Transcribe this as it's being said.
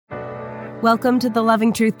Welcome to the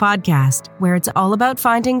Loving Truth Podcast, where it's all about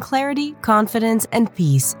finding clarity, confidence, and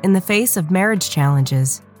peace in the face of marriage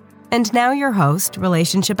challenges. And now your host,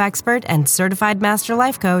 relationship expert, and certified master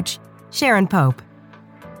life coach, Sharon Pope.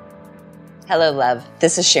 Hello, love.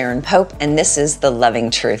 This is Sharon Pope, and this is The Loving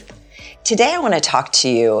Truth. Today, I want to talk to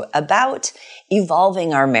you about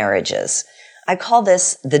evolving our marriages. I call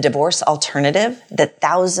this the divorce alternative that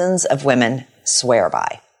thousands of women swear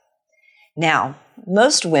by. Now,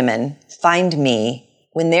 most women find me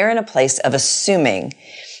when they're in a place of assuming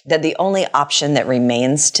that the only option that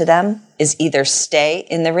remains to them is either stay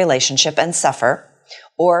in the relationship and suffer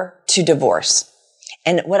or to divorce.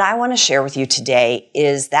 And what I want to share with you today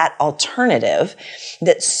is that alternative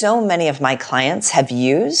that so many of my clients have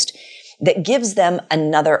used that gives them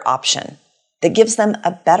another option, that gives them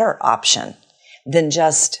a better option than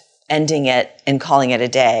just ending it and calling it a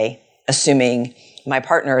day, assuming my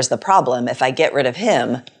partner is the problem. If I get rid of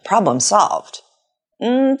him, problem solved.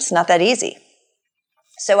 It's not that easy.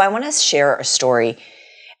 So I want to share a story.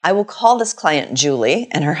 I will call this client Julie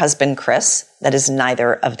and her husband Chris. That is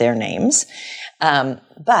neither of their names.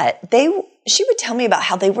 But she would tell me about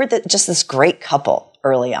how they were just this great couple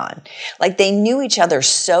early on. Like they knew each other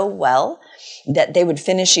so well that they would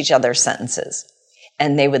finish each other's sentences.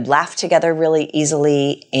 And they would laugh together really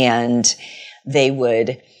easily, and they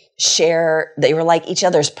would share, they were like each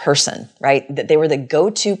other's person, right? That they were the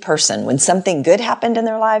go-to person. When something good happened in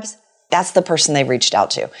their lives, that's the person they reached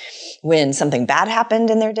out to. When something bad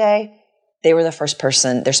happened in their day, they were the first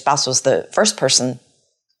person, their spouse was the first person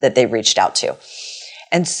that they reached out to.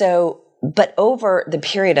 And so, but over the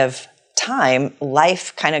period of time,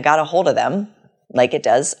 life kind of got a hold of them, like it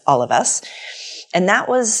does all of us. And that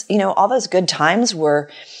was, all those good times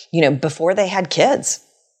were, before they had kids,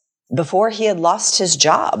 before he had lost his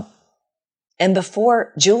job, and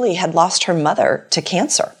before Julie had lost her mother to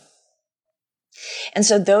cancer. And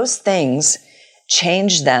so those things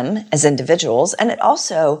changed them as individuals, and it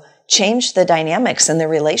also changed the dynamics in the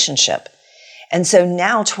relationship. And so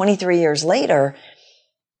now, 23 years later,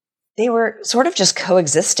 they were sort of just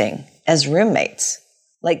coexisting as roommates.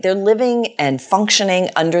 Like they're living and functioning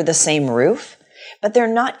under the same roof, but they're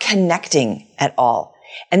not connecting at all.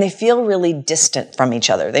 And they feel really distant from each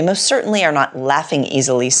other. They most certainly are not laughing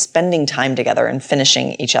easily, spending time together and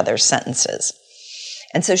finishing each other's sentences.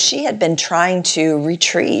 And so she had been trying to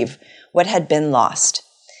retrieve what had been lost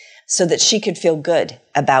so that she could feel good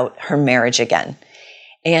about her marriage again.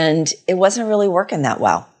 And it wasn't really working that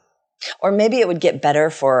well. Or maybe it would get better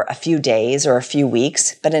for a few days or a few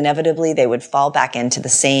weeks, but inevitably they would fall back into the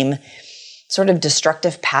same sort of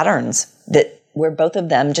destructive patterns where both of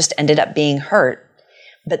them just ended up being hurt.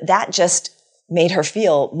 But that just made her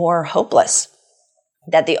feel more hopeless,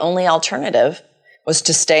 that the only alternative was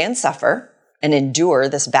to stay and suffer and endure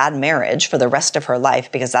this bad marriage for the rest of her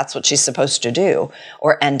life, because that's what she's supposed to do,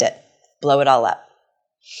 or end it, blow it all up.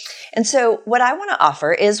 And so what I want to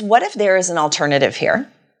offer is, what if there is an alternative here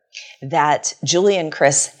that Julie and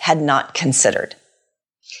Chris had not considered?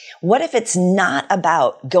 What if it's not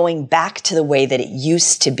about going back to the way that it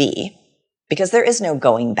used to be? Because there is no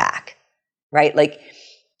going back, right? Like,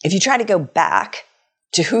 if you try to go back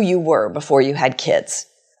to who you were before you had kids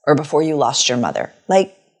or before you lost your mother,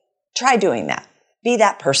 try doing that. Be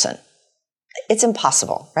that person. It's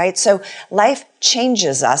impossible, right? So life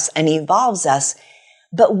changes us and evolves us,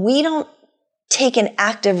 but we don't take an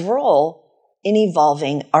active role in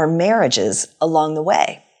evolving our marriages along the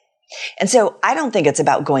way. And so I don't think it's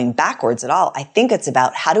about going backwards at all. I think it's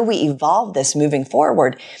about how do we evolve this moving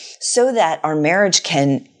forward so that our marriage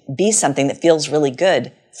can be something that feels really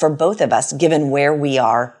good for both of us, given where we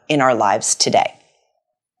are in our lives today.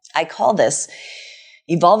 I call this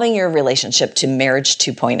evolving your relationship to marriage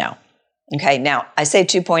 2.0. Okay, now I say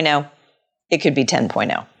 2.0, it could be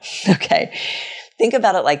 10.0. Okay, think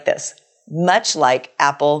about it like this. Much like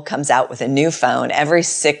Apple comes out with a new phone every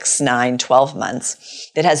 6, 9, 12 months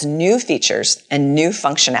that has new features and new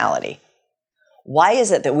functionality. Why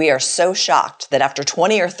is it that we are so shocked that after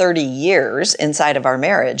 20 or 30 years inside of our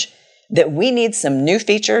marriage, that we need some new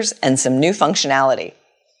features and some new functionality,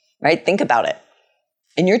 right? Think about it.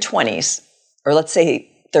 In your 20s, or let's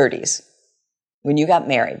say 30s, when you got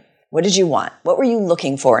married, what did you want? What were you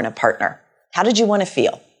looking for in a partner? How did you want to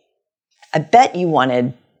feel? I bet you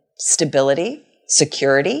wanted stability,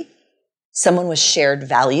 security, someone with shared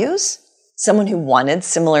values, someone who wanted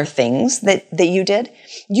similar things that you did.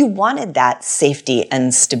 You wanted that safety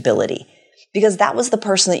and stability because that was the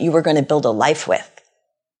person that you were going to build a life with.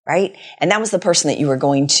 Right? And that was the person that you were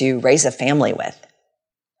going to raise a family with.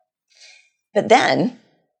 But then,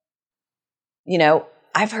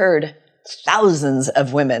 I've heard thousands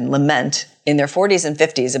of women lament in their 40s and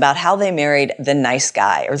 50s about how they married the nice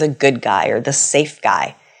guy or the good guy or the safe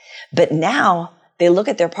guy. But now they look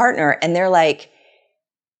at their partner and they're like,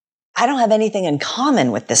 I don't have anything in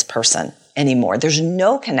common with this person anymore. There's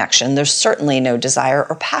no connection. There's certainly no desire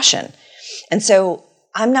or passion. And so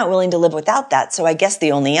I'm not willing to live without that. So I guess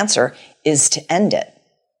the only answer is to end it.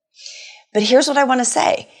 But here's what I want to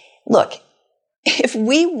say. Look, if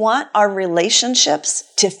we want our relationships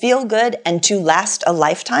to feel good and to last a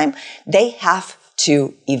lifetime, they have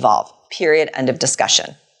to evolve. Period. End of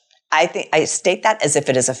discussion. I state that as if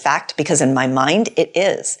it is a fact because in my mind, it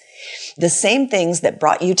is. The same things that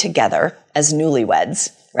brought you together as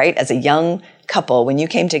newlyweds, right? As a young couple, when you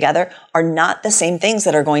came together, are not the same things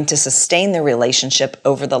that are going to sustain the relationship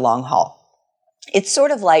over the long haul. It's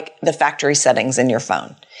sort of like the factory settings in your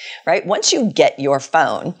phone, right? Once you get your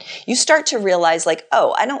phone, you start to realize like,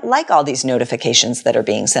 oh, I don't like all these notifications that are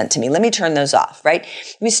being sent to me. Let me turn those off, right?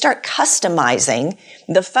 We start customizing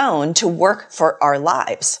the phone to work for our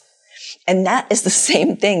lives. And that is the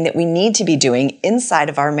same thing that we need to be doing inside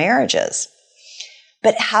of our marriages.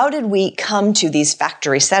 But how did we come to these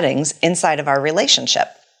factory settings inside of our relationship?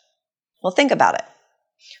 Well, think about it.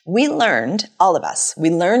 We learned, all of us, we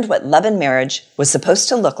learned what love and marriage was supposed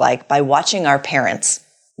to look like by watching our parents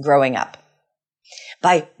growing up,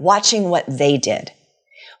 by watching what they did.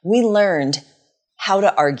 We learned how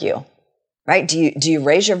to argue, right? Do you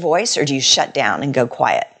raise your voice or do you shut down and go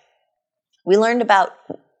quiet? We learned about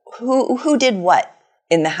who did what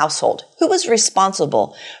in the household, who was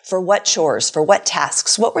responsible for what chores, for what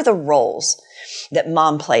tasks, what were the roles that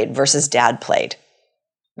mom played versus dad played,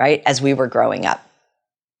 right? As we were growing up.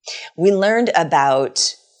 We learned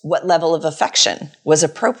about what level of affection was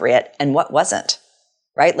appropriate and what wasn't,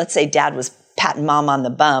 right? Let's say dad was patting mom on the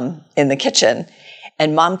bum in the kitchen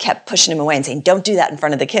and mom kept pushing him away and saying, don't do that in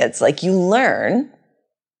front of the kids. Like you learn,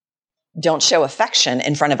 don't show affection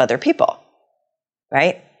in front of other people,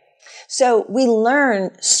 right? So we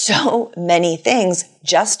learn so many things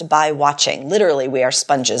just by watching. Literally, we are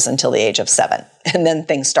sponges until the age of 7, and then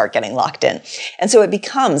things start getting locked in. And so it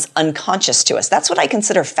becomes unconscious to us. That's what I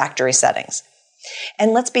consider factory settings.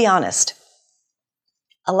 And let's be honest,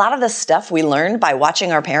 a lot of the stuff we learned by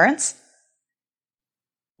watching our parents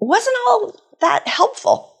wasn't all that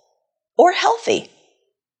helpful or healthy.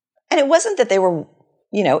 And it wasn't that they were,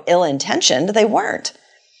 ill-intentioned. They weren't.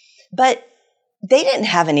 But they didn't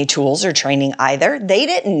have any tools or training either. They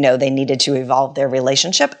didn't know they needed to evolve their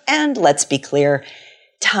relationship. And let's be clear,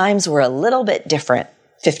 times were a little bit different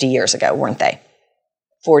 50 years ago, weren't they?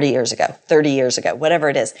 40 years ago, 30 years ago, whatever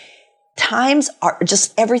it is. Times are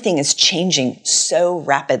just, everything is changing so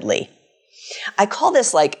rapidly. I call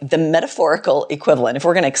this like the metaphorical equivalent. If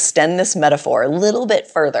we're going to extend this metaphor a little bit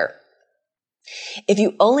further, if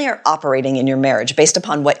you only are operating in your marriage based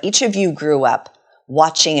upon what each of you grew up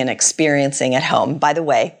watching and experiencing at home. By the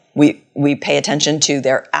way, we pay attention to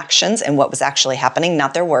their actions and what was actually happening,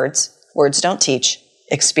 not their words. Words don't teach.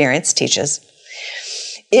 Experience teaches.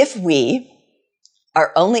 If we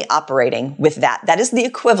are only operating with that is the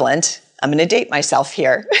equivalent, I'm going to date myself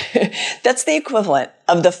here, that's the equivalent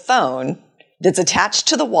of the phone that's attached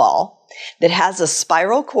to the wall that has a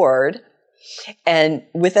spiral cord and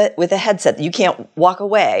with a headset that you can't walk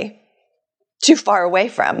away too far away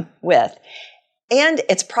from with. And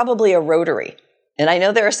it's probably a rotary. And I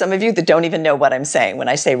know there are some of you that don't even know what I'm saying when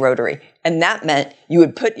I say rotary. And that meant you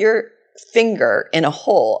would put your finger in a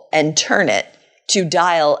hole and turn it to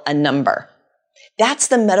dial a number. That's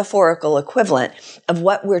the metaphorical equivalent of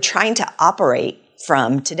what we're trying to operate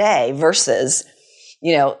from today versus,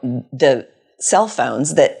 the cell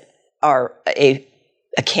phones that are a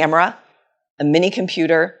camera, a mini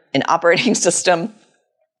computer, an operating system,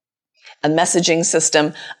 a messaging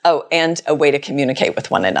system, and a way to communicate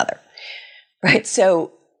with one another, right?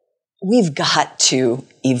 So we've got to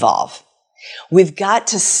evolve. We've got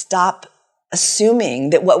to stop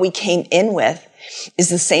assuming that what we came in with is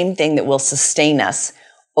the same thing that will sustain us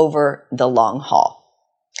over the long haul.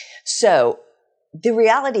 So the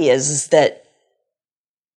reality is that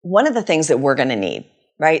one of the things that we're going to need,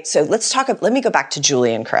 right? So let me go back to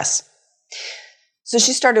Julie and Chris. So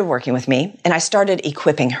she started working with me and I started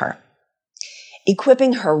equipping her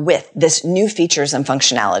with this new features and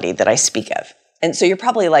functionality that I speak of. And so you're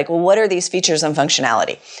probably like, well, what are these features and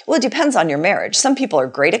functionality? Well, it depends on your marriage. Some people are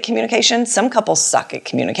great at communication. Some couples suck at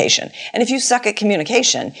communication. And if you suck at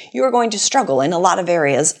communication, you are going to struggle in a lot of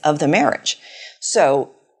areas of the marriage.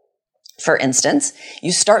 So, for instance,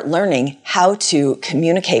 you start learning how to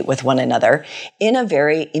communicate with one another in a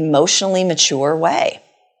very emotionally mature way.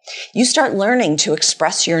 You start learning to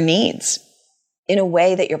express your needs. in a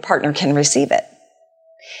way that your partner can receive it.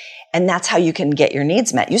 And that's how you can get your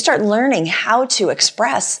needs met. You start learning how to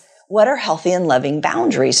express what are healthy and loving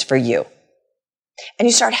boundaries for you. And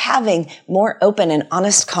you start having more open and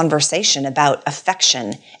honest conversation about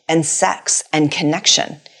affection and sex and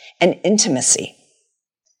connection and intimacy,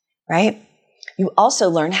 right? You also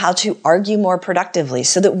learn how to argue more productively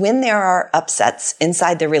so that when there are upsets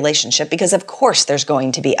inside the relationship, because of course there's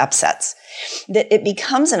going to be upsets, that it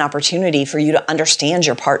becomes an opportunity for you to understand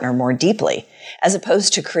your partner more deeply, as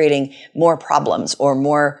opposed to creating more problems or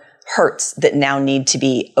more hurts that now need to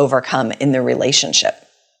be overcome in the relationship.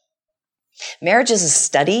 Marriage is a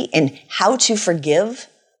study in how to forgive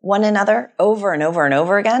one another over and over and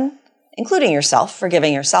over again, including yourself,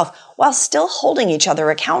 forgiving yourself, while still holding each other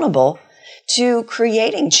accountable to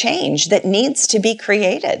creating change that needs to be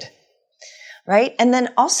created, right? And then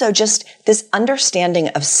also just this understanding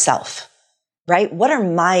of self, right? What are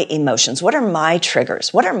my emotions? What are my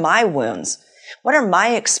triggers? What are my wounds? What are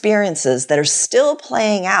my experiences that are still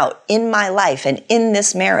playing out in my life and in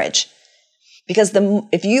this marriage? Because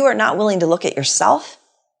if you are not willing to look at yourself,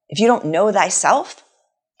 if you don't know thyself,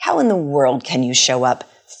 how in the world can you show up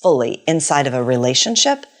fully inside of a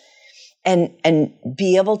relationship and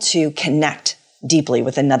be able to connect deeply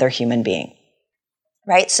with another human being,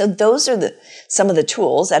 right? So those are some of the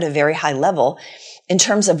tools at a very high level in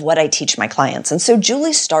terms of what I teach my clients. And so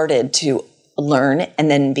Julie started to learn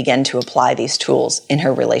and then began to apply these tools in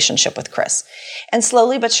her relationship with Chris. And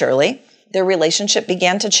slowly but surely, their relationship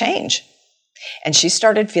began to change. And she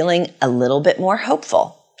started feeling a little bit more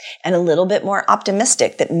hopeful and a little bit more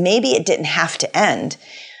optimistic that maybe it didn't have to end,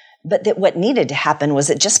 but that what needed to happen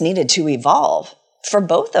was it just needed to evolve for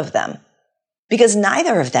both of them, because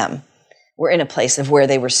neither of them were in a place of where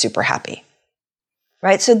they were super happy,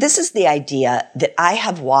 right? So this is the idea that I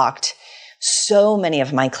have walked so many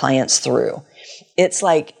of my clients through. It's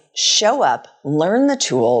like, show up, learn the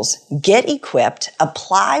tools, get equipped,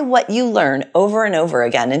 apply what you learn over and over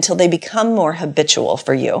again until they become more habitual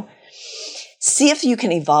for you. See if you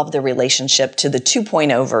can evolve the relationship to the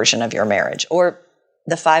 2.0 version of your marriage, or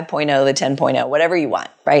the 5.0, the 10.0, whatever you want,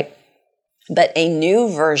 right? But a new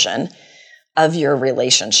version of your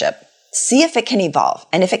relationship. See if it can evolve.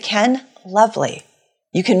 And if it can, lovely.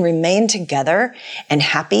 You can remain together and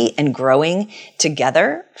happy and growing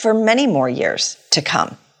together for many more years to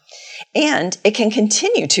come. And it can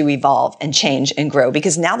continue to evolve and change and grow,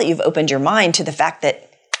 because now that you've opened your mind to the fact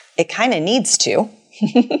that it kind of needs to,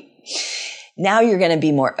 now you're going to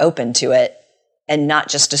be more open to it and not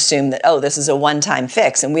just assume that, oh, this is a one-time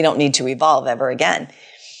fix and we don't need to evolve ever again.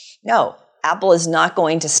 No, Apple is not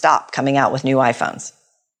going to stop coming out with new iPhones.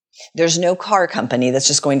 There's no car company that's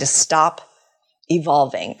just going to stop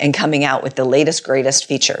evolving and coming out with the latest, greatest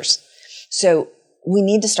features. So we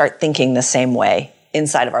need to start thinking the same way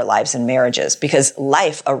inside of our lives and marriages, because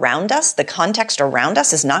life around us, the context around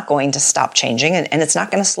us, is not going to stop changing, and it's not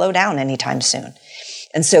going to slow down anytime soon.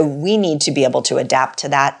 And so we need to be able to adapt to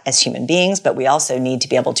that as human beings, but we also need to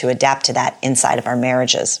be able to adapt to that inside of our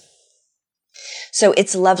marriages. So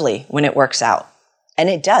it's lovely when it works out. And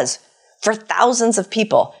it does. For thousands of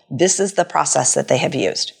people, this is the process that they have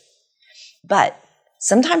used. But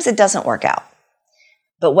sometimes it doesn't work out.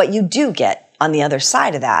 But what you do get on the other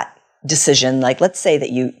side of that decision, like let's say that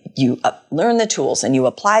you learn the tools and you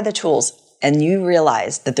apply the tools and you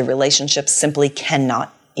realize that the relationship simply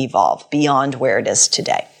cannot evolve beyond where it is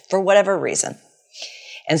today for whatever reason.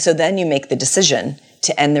 And so then you make the decision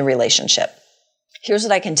to end the relationship. Here's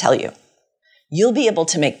what I can tell you. You'll be able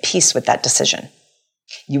to make peace with that decision.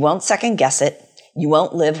 You won't second guess it. You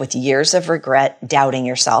won't live with years of regret, doubting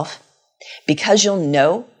yourself, because you'll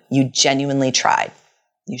know you genuinely tried.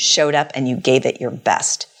 You showed up and you gave it your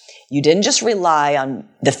best. You didn't just rely on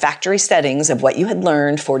the factory settings of what you had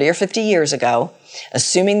learned 40 or 50 years ago,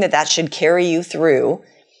 assuming that that should carry you through,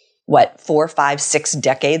 4, 5, 6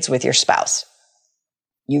 decades with your spouse.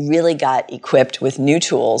 You really got equipped with new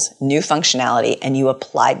tools, new functionality, and you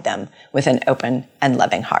applied them with an open and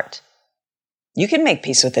loving heart. You can make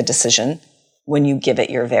peace with the decision when you give it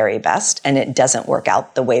your very best and it doesn't work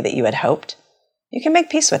out the way that you had hoped. You can make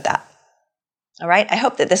peace with that. All right. I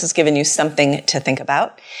hope that this has given you something to think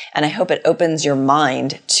about, and I hope it opens your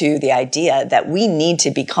mind to the idea that we need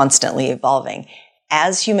to be constantly evolving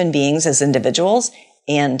as human beings, as individuals,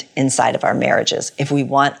 and inside of our marriages if we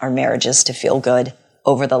want our marriages to feel good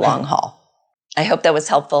over the long haul. I hope that was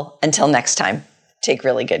helpful. Until next time, take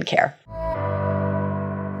really good care.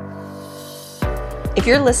 If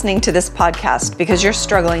you're listening to this podcast because you're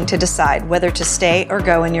struggling to decide whether to stay or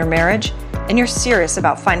go in your marriage, and you're serious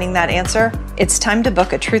about finding that answer, it's time to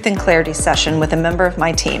book a Truth and Clarity session with a member of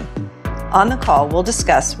my team. On the call, we'll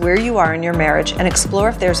discuss where you are in your marriage and explore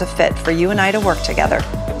if there's a fit for you and I to work together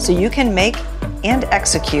so you can make and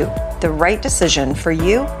execute the right decision for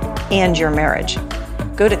you and your marriage.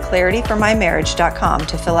 Go to clarityformymarriage.com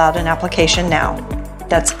to fill out an application now.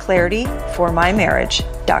 That's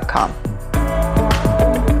clarityformymarriage.com.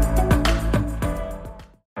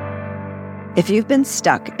 If you've been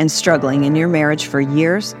stuck and struggling in your marriage for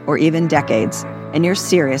years or even decades, and you're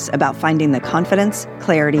serious about finding the confidence,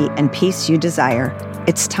 clarity, and peace you desire,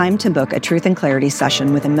 it's time to book a Truth and Clarity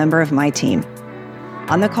session with a member of my team.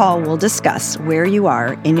 On the call, we'll discuss where you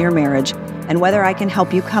are in your marriage and whether I can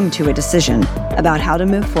help you come to a decision about how to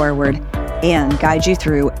move forward and guide you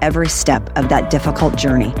through every step of that difficult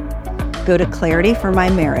journey. Go to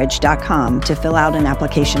clarityformymarriage.com to fill out an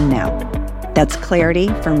application now. That's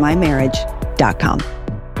clarityformymarriage.com.